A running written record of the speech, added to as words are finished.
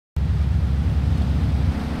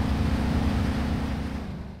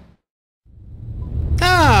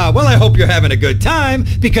Well, I hope you're having a good time,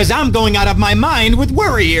 because I'm going out of my mind with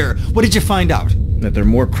worry here. What did you find out? That there are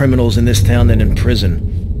more criminals in this town than in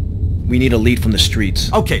prison. We need a lead from the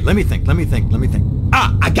streets. Okay, let me think.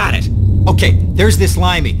 Ah, I got it. Okay, there's this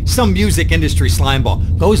limey, some music industry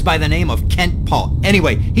slimeball. Goes by the name of Kent Paul.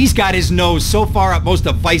 Anyway, he's got his nose so far up most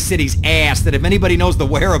of Vice City's ass that if anybody knows the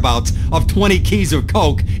whereabouts of 20 keys of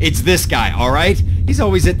coke, it's this guy, all right? He's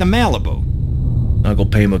always at the Malibu. I'll go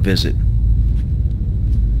pay him a visit.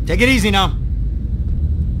 Take it easy now.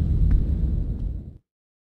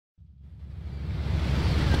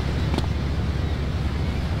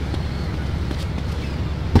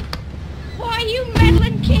 Why, you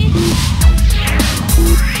meddling kid!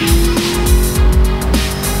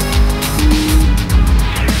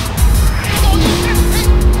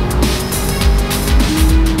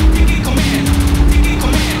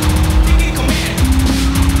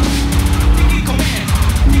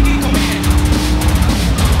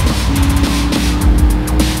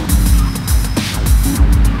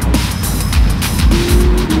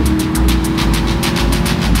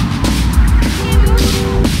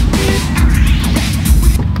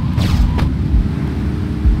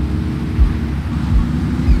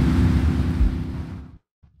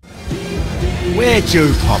 Where'd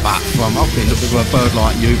you pop up from? I've been looking for a bird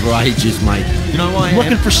like you for ages, mate. You know why I am?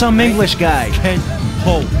 Looking for some English guy. Kent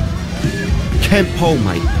Paul. Kent Paul,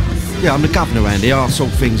 mate. Yeah, I'm the governor around here. I'll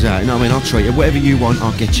sort things out. You know what I mean? I'll treat you. Whatever you want,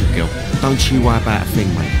 I'll get you, girl. Don't you worry about a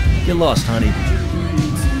thing, mate. Get lost, honey.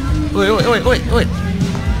 Wait.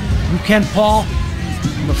 You Kent Paul?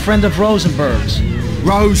 I'm a friend of Rosenberg's.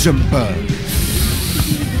 Rosenberg.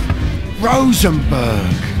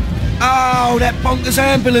 Oh, that bonkers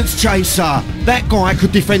ambulance chaser. That guy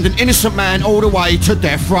could defend an innocent man all the way to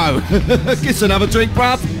death row. Get another drink,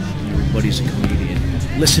 bruv. Everybody's a comedian.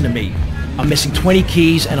 Listen to me. I'm missing 20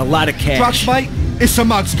 keys and a lot of cash. Drugs, mate? It's a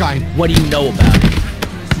mug's game. What do you know about it?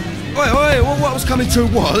 Wait, well, what I was coming to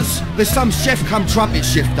was, there's some chef come trumpet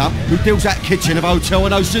shifter who deals at kitchen of a hotel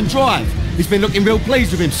on Ocean Drive. He's been looking real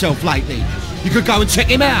pleased with himself lately. You could go and check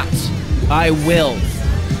him out. I will.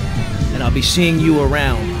 And I'll be seeing you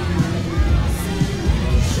around.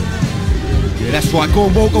 Yeah, that's right. Go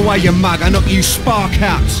and walk away, you mug. I knock you spark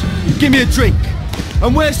out. Give me a drink.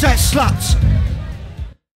 And where's that slut?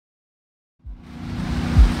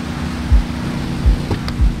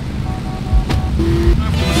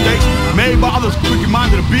 Mistakes made by others, quick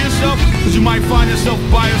reminded to be yourself, because you might find yourself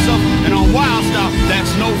by yourself, and on wild stuff,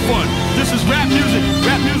 that's no fun. This is rap music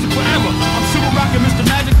forever. I'm Super Rock and Mr.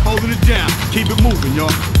 Magic, holding it down. Keep it moving,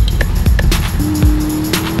 y'all.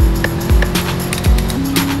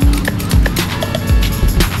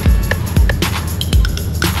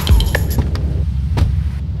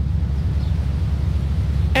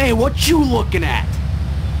 Hey, what you looking at?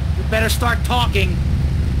 You better start talking.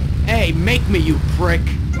 Hey, make me, you prick.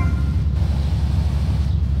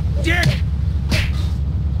 Dick!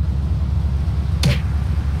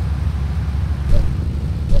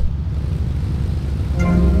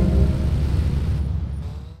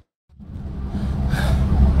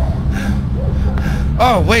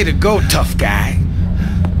 Oh, way to go, tough guy.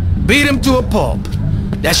 Beat him to a pulp.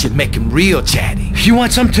 That should make him real chatty. You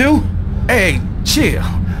want some too? Hey, chill.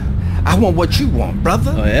 I want what you want,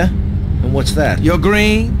 brother. Oh, yeah? And what's that? Your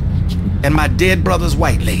green and my dead brother's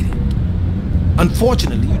white lady.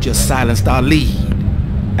 Unfortunately, you just silenced our lead.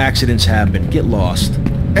 Accidents happen. Get lost.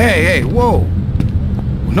 Hey, whoa.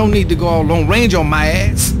 No need to go all Lone Ranger on my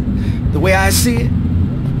ass. The way I see it,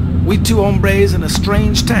 we two hombres in a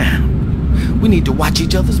strange town. We need to watch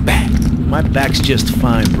each other's back. My back's just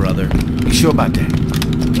fine, brother. You sure about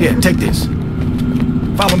that? Here, take this.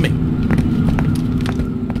 Follow me.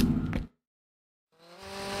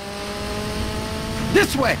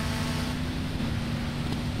 This way!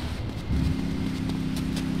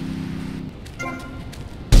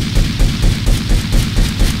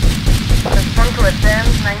 Respond to attend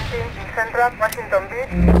 19 in Central Washington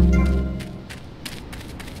Beach.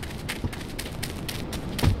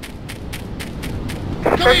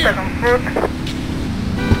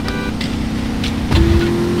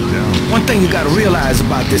 One thing you gotta realize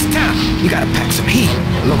about this town, you gotta pack some heat.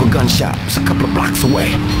 A local gun shop is a couple of blocks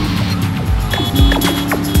away.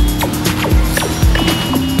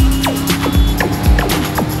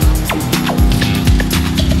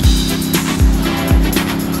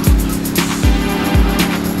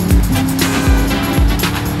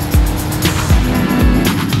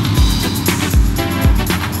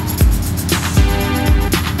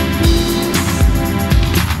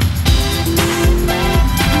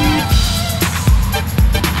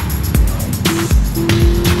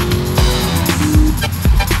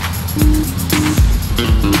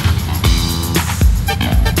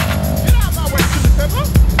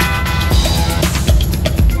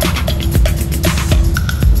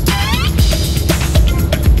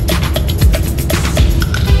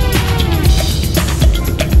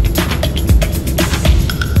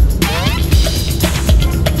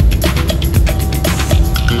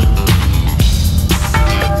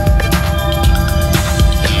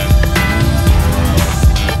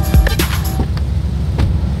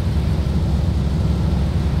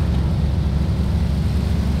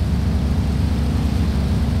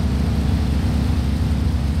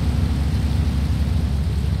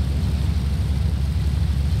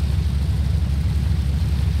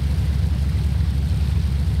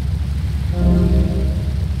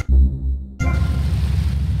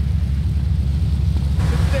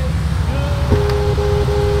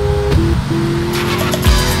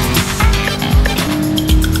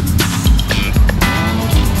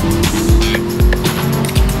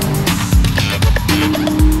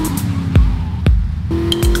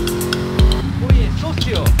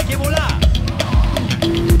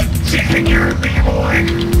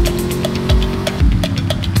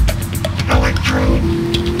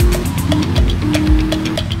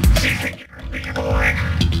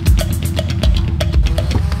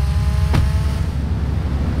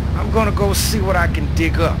 I'm gonna go see what I can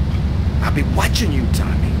dig up. I'll be watching you,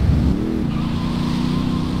 Tommy.